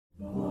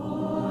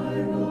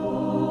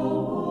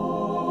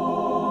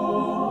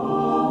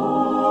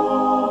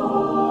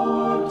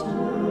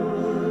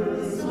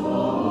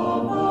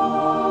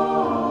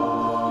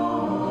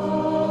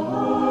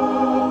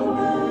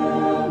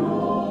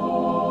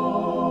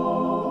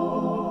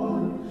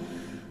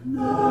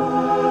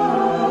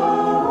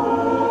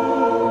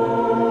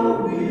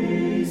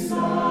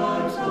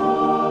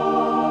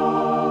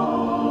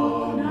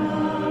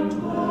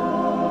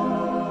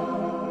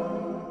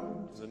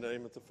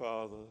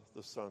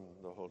Son,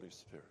 the Holy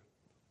Spirit.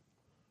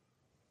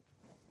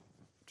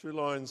 2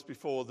 lines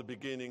before the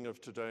beginning of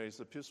today's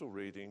epistle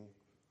reading,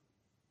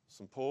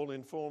 St. Paul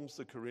informs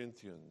the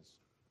Corinthians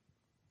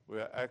we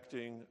are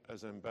acting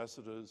as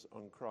ambassadors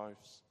on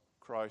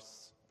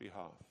Christ's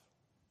behalf.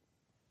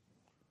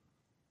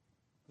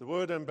 The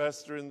word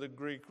ambassador in the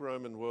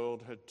Greek-Roman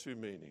world had two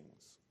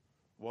meanings.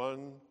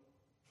 One,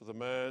 for the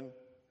man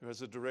who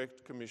has a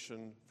direct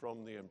commission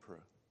from the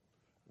emperor.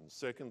 And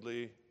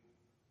secondly,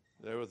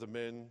 there were the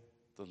men,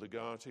 the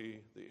legati,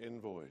 the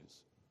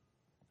envoys,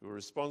 who were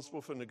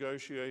responsible for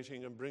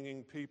negotiating and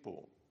bringing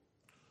people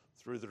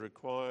through the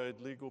required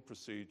legal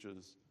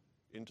procedures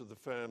into the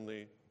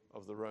family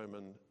of the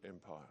Roman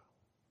Empire.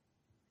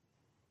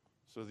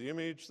 So the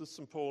image that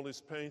St. Paul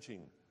is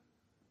painting,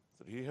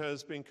 that he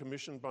has been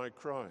commissioned by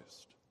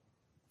Christ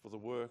for the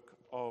work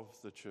of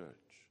the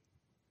church,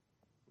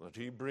 that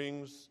he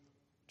brings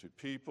to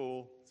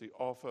people the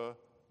offer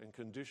and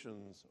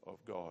conditions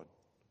of God,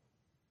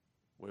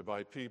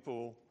 whereby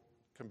people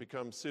can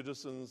become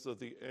citizens of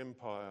the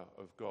empire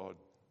of God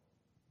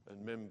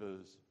and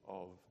members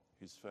of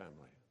his family.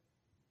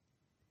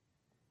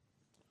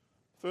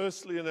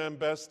 Firstly, an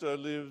ambassador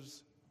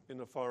lives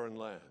in a foreign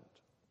land.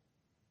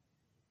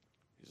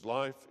 His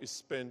life is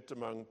spent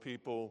among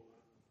people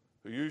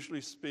who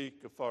usually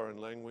speak a foreign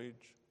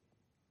language,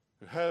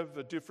 who have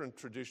a different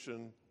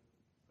tradition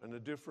and a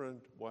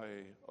different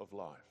way of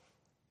life.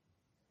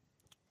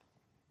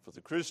 For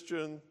the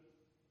Christian,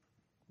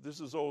 this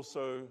is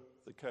also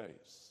the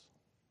case.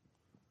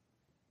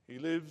 He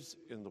lives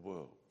in the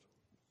world.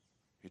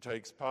 He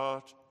takes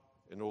part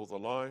in all the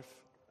life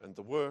and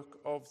the work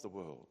of the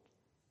world.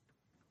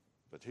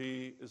 But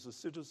he is a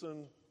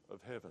citizen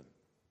of heaven.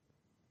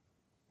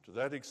 To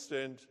that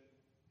extent,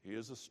 he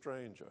is a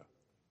stranger.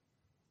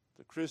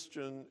 The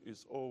Christian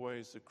is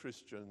always a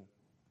Christian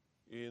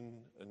in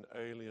an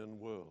alien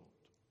world.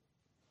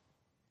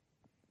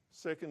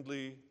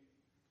 Secondly,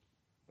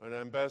 an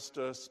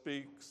ambassador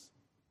speaks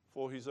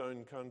for his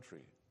own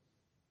country.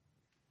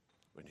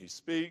 When he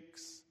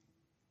speaks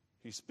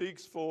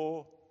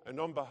for and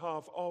on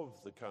behalf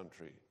of the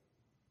country.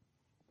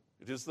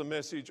 It is the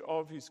message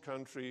of his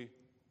country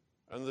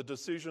and the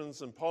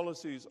decisions and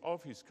policies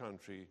of his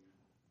country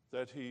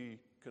that he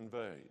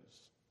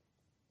conveys.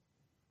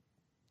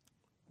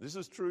 This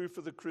is true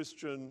for the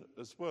Christian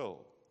as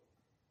well.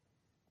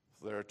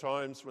 There are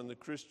times when the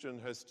Christian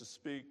has to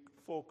speak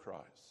for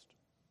Christ.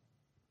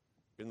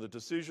 In the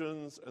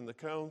decisions and the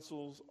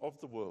counsels of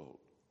the world,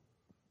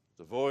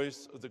 the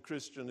voice of the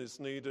Christian is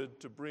needed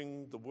to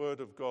bring the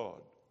word of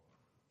God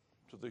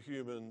to the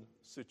human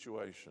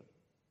situation.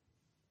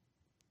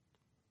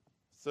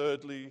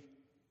 Thirdly,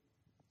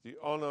 the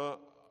honor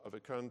of a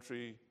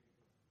country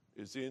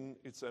is in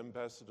its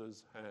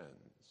ambassador's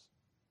hands.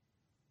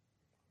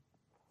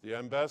 The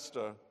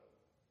ambassador,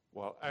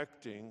 while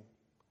acting,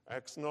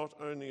 acts not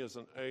only as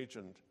an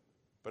agent,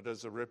 but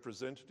as a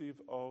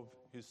representative of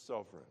his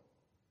sovereign.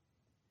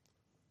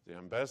 The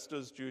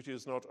ambassador's duty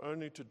is not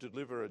only to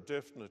deliver a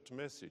definite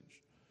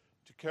message,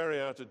 to carry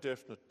out a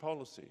definite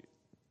policy,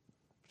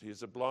 but he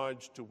is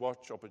obliged to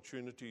watch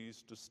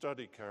opportunities to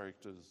study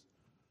characters,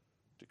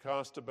 to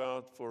cast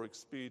about for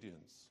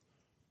expedients,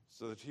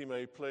 so that he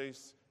may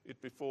place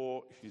it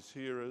before his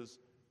hearers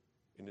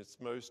in its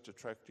most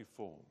attractive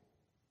form.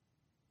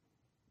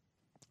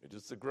 It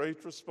is the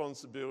great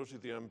responsibility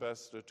of the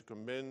ambassador to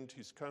commend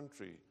his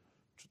country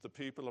to the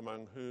people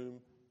among whom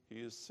he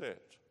is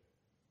set.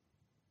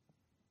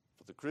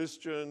 For the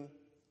Christian,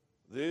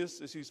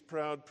 this is his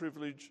proud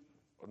privilege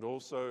and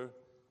also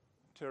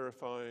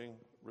terrifying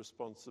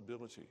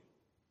responsibility.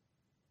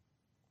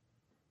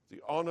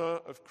 The honor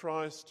of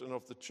Christ and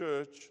of the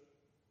church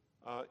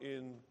are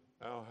in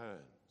our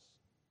hands.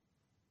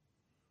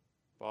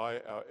 By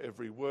our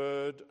every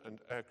word and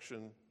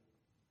action,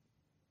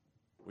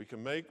 we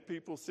can make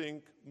people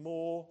think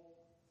more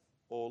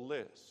or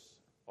less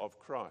of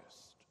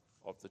Christ,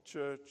 of the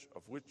church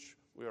of which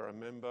we are a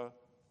member,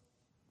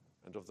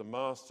 and of the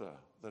Master,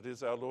 that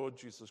is our Lord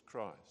Jesus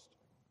Christ,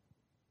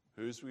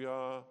 whose we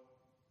are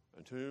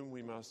and whom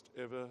we must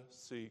ever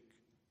seek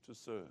to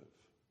serve.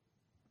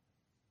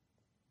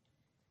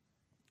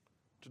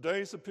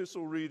 Today's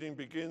epistle reading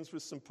begins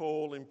with St.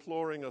 Paul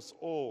imploring us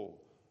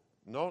all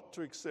not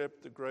to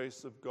accept the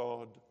grace of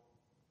God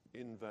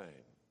in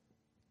vain.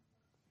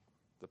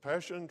 The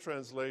Passion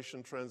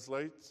Translation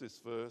translates this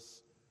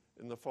verse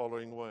in the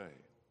following way.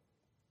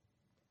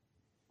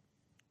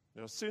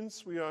 Now,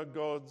 since we are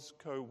God's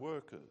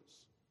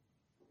co-workers,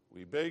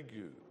 we beg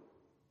you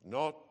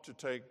not to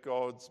take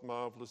God's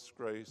marvelous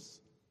grace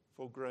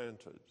for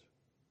granted,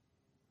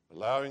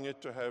 allowing it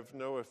to have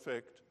no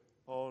effect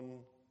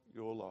on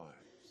your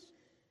lives.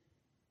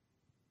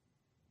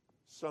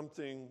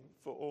 Something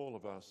for all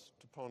of us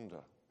to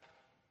ponder.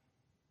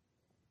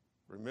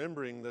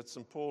 Remembering that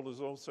St. Paul is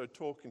also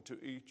talking to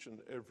each and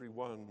every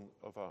one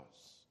of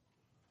us.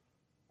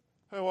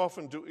 How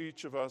often do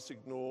each of us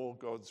ignore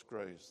God's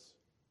grace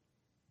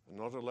and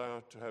not allow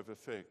it to have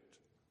effect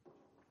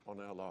on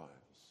our lives?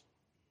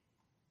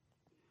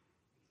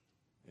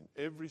 In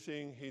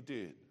everything he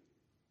did,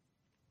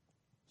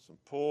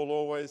 St. Paul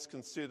always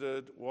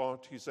considered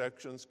what his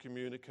actions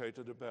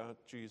communicated about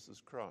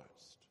Jesus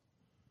Christ.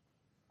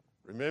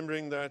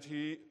 Remembering that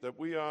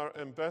we are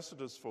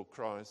ambassadors for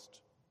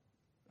Christ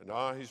and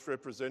are his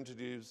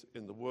representatives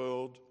in the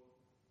world,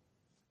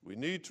 we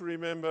need to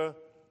remember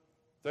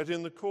that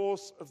in the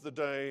course of the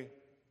day,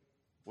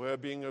 we're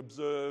being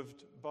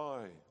observed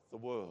by the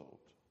world.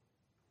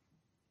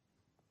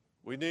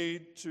 We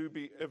need to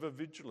be ever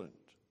vigilant,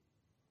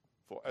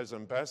 for as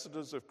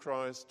ambassadors of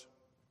Christ,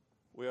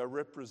 we are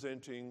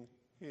representing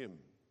him.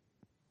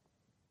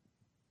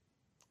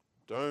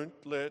 Don't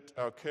let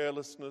our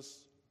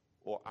carelessness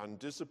or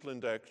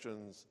undisciplined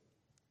actions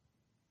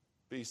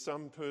be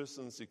some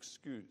person's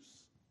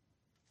excuse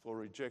for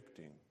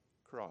rejecting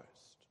Christ.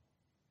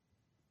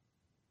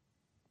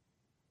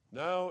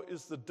 Now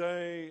is the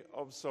day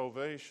of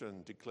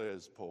salvation,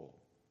 declares Paul.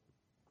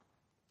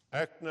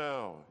 Act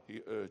now,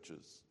 he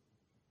urges,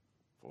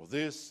 for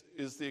this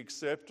is the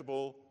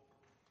acceptable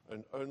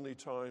and only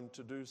time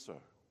to do so.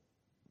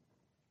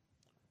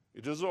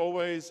 It is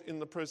always in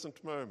the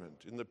present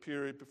moment, in the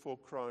period before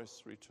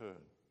Christ's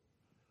return.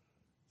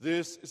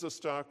 This is a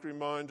stark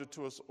reminder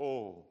to us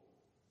all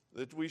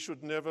that we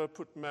should never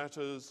put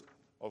matters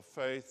of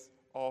faith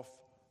off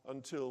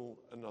until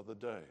another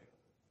day.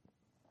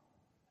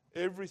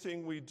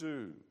 Everything we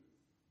do,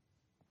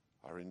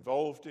 are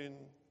involved in,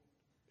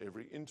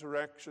 every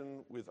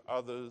interaction with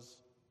others,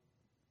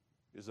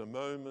 is a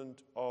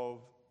moment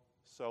of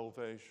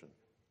salvation,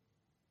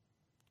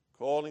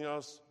 calling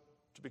us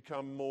to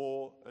become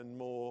more and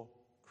more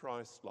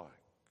Christ-like.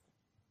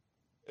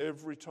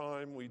 Every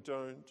time we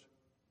don't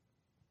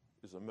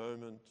is a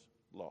moment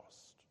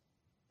lost.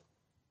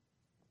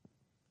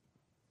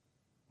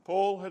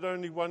 Paul had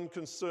only one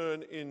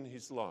concern in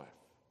his life: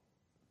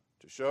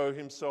 to show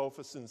himself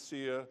a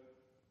sincere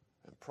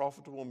and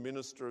profitable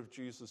minister of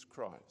Jesus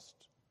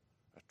Christ,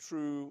 a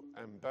true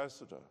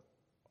ambassador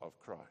of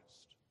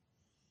Christ.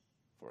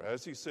 For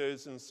as he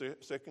says in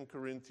 2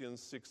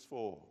 Corinthians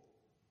 6:4,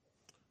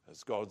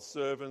 as God's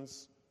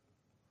servants,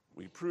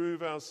 we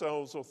prove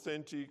ourselves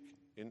authentic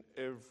in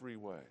every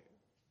way.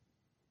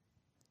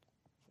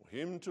 For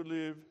him to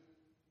live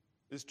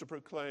is to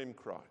proclaim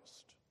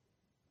Christ.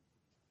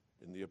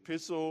 In the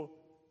epistle,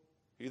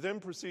 he then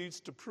proceeds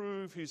to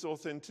prove his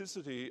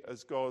authenticity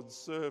as God's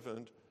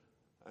servant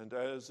and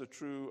as a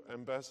true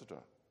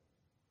ambassador.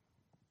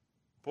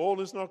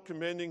 Paul is not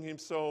commending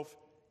himself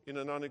in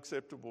an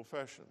unacceptable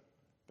fashion,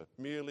 but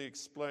merely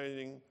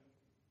explaining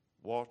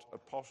what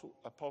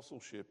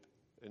apostleship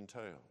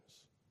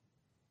entails.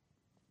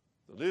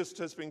 The list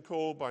has been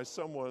called by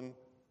someone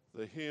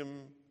the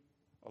hymn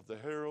of the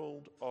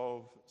herald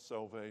of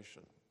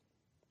salvation.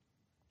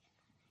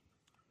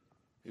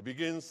 He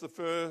begins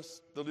the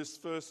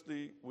list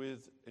firstly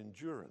with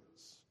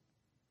endurance.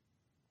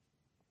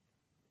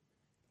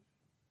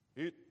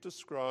 It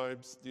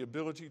describes the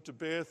ability to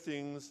bear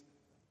things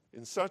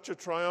in such a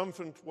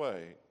triumphant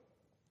way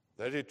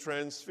that it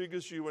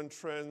transfigures you and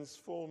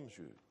transforms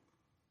you.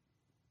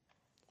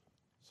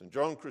 St.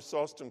 John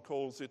Chrysostom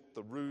calls it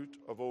the root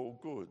of all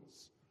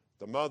goods,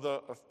 the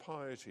mother of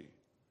piety,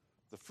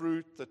 the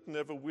fruit that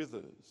never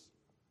withers,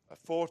 a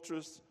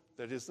fortress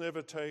that is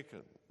never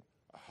taken,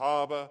 a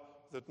harbour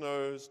that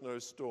knows no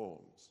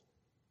storms.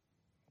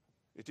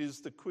 It is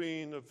the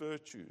queen of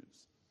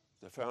virtues,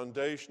 the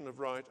foundation of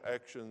right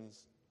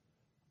actions,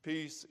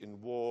 peace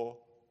in war,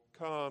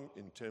 calm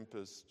in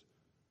tempest,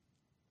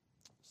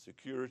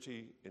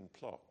 security in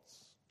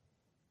plots.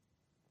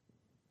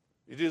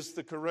 It is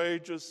the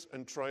courageous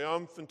and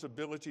triumphant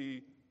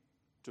ability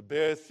to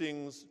bear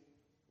things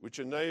which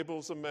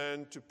enables a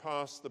man to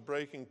pass the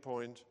breaking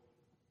point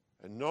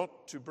and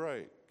not to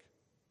break,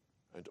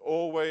 and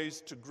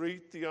always to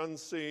greet the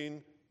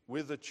unseen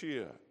with a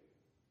cheer.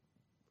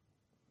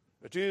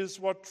 It is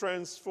what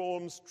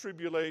transforms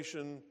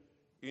tribulation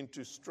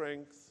into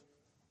strength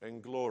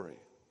and glory.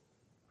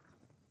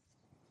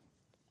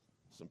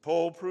 St.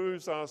 Paul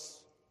provides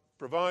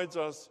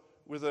us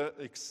with an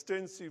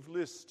extensive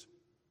list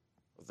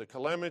of the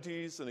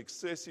calamities and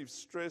excessive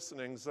stress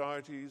and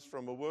anxieties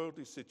from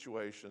worldly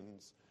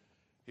situations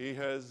he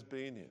has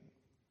been in,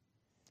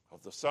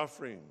 of the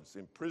sufferings,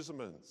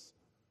 imprisonments,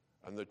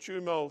 and the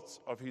tumults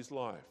of his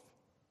life,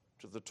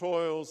 to the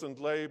toils and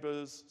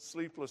labours,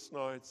 sleepless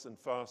nights and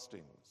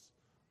fastings,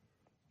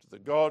 to the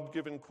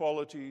God-given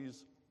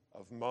qualities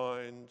of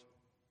mind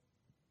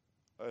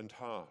and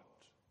heart,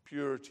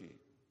 purity,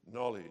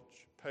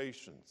 knowledge,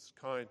 patience,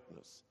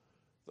 kindness,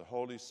 the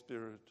Holy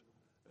Spirit,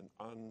 and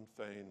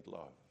unfeigned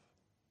love.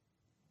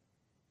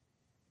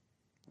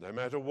 No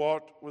matter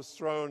what was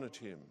thrown at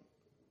him,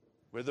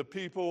 whether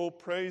people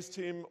praised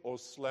him or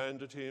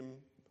slandered him,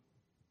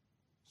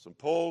 St.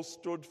 Paul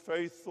stood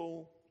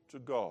faithful to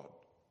God.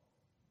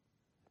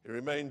 He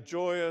remained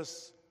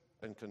joyous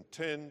and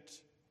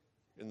content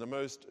in the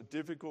most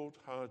difficult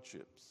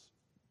hardships.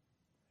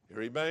 He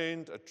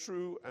remained a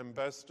true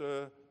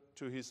ambassador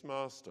to his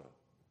Master,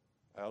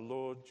 our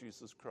Lord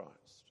Jesus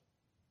Christ.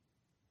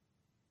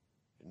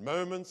 In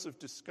moments of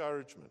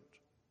discouragement,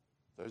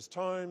 those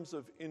times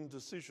of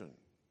indecision,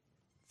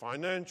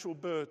 financial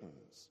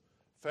burdens,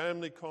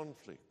 family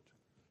conflict,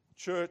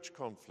 church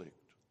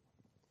conflict,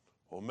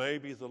 or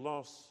maybe the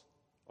loss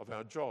of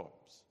our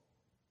jobs.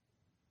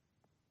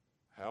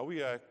 How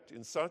we act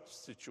in such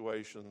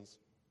situations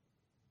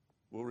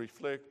will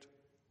reflect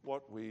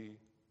what we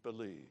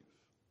believe.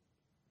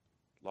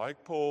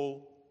 Like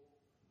Paul,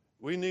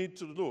 we need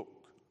to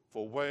look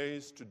for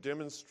ways to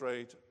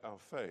demonstrate our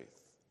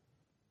faith,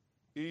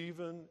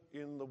 even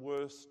in the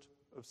worst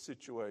of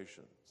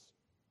situations.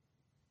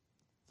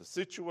 The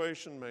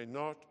situation may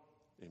not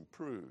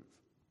improve,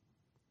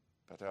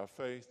 but our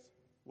faith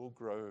will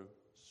grow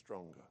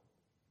stronger.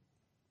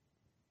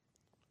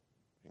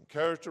 In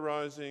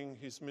characterizing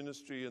his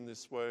ministry in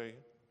this way,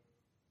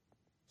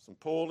 St.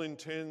 Paul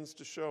intends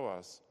to show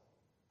us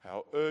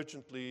how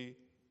urgently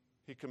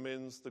he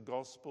commends the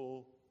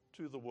gospel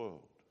to the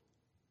world.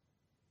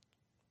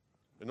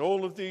 In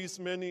all of these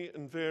many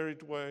and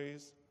varied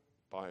ways,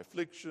 by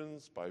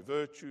afflictions, by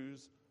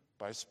virtues,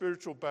 by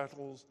spiritual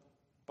battles,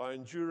 by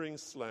enduring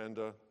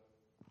slander,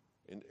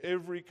 in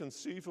every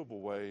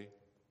conceivable way,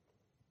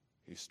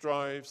 he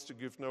strives to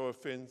give no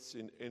offense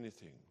in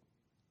anything.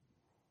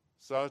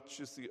 Such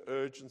is the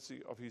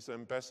urgency of his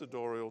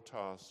ambassadorial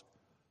task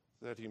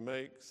that he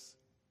makes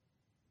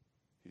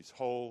his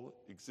whole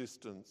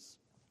existence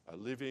a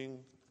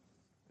living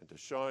and a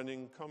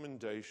shining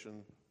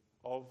commendation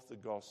of the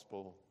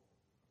gospel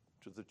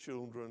to the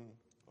children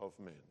of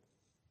men.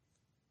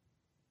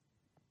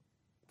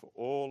 For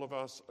all of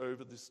us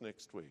over this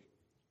next week,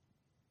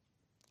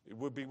 it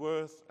would be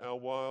worth our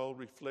while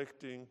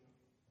reflecting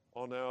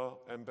on our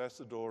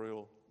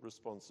ambassadorial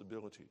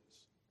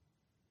responsibilities.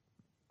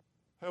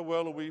 How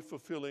well are we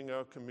fulfilling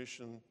our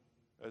commission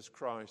as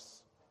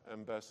Christ's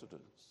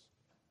ambassadors?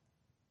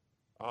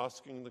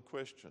 Asking the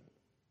question,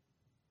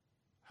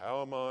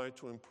 how am I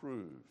to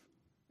improve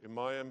in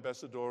my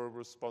ambassadorial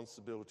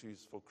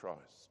responsibilities for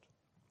Christ?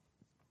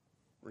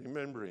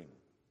 Remembering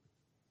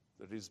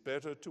that it is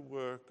better to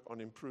work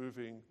on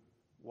improving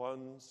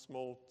one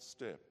small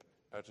step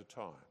at a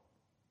time,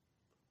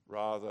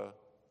 rather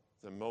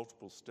than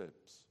multiple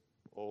steps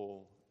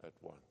all at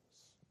once.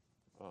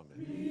 Amen.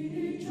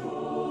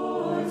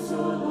 Rejoice,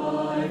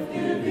 O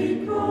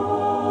life-giving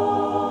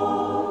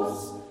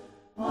cross,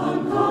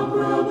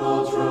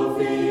 unconquerable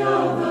trophy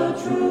of the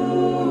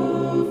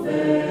true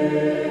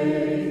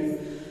faith,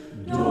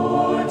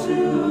 door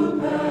to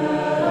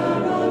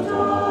paradise,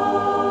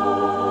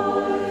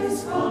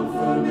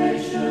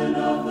 confirmation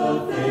of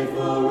the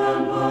faithful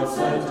rampart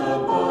set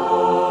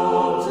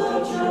above the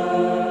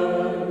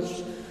church.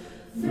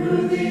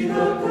 Through thee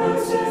the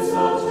curse is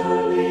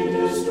utterly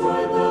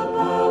destroyed, the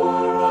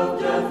power of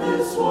death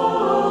is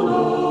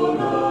swallowed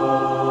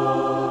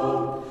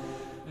up,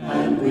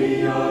 and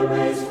we are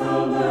raised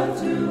from earth